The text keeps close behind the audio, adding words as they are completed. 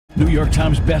New York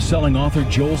Times best-selling author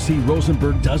Joel C.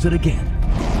 Rosenberg does it again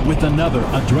with another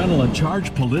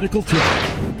adrenaline-charged political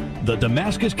thriller. The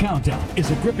Damascus Countdown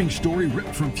is a gripping story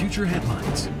ripped from future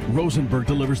headlines. Rosenberg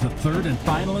delivers the third and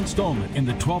final installment in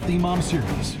the 12th Imam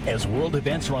series as world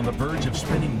events are on the verge of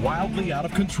spinning wildly out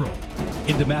of control.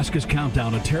 In Damascus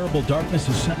Countdown, a terrible darkness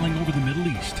is settling over the Middle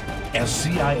East as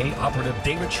CIA operative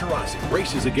David Shirazi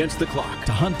races against the clock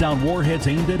to hunt down warheads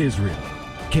aimed at Israel.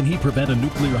 Can he prevent a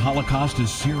nuclear holocaust as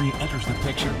Syria enters the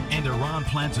picture and Iran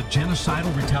plans a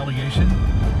genocidal retaliation?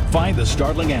 Find the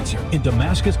startling answer in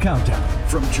Damascus Countdown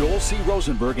from Joel C.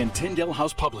 Rosenberg and Tyndale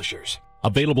House Publishers.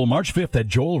 Available March 5th at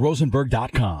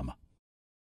joelrosenberg.com.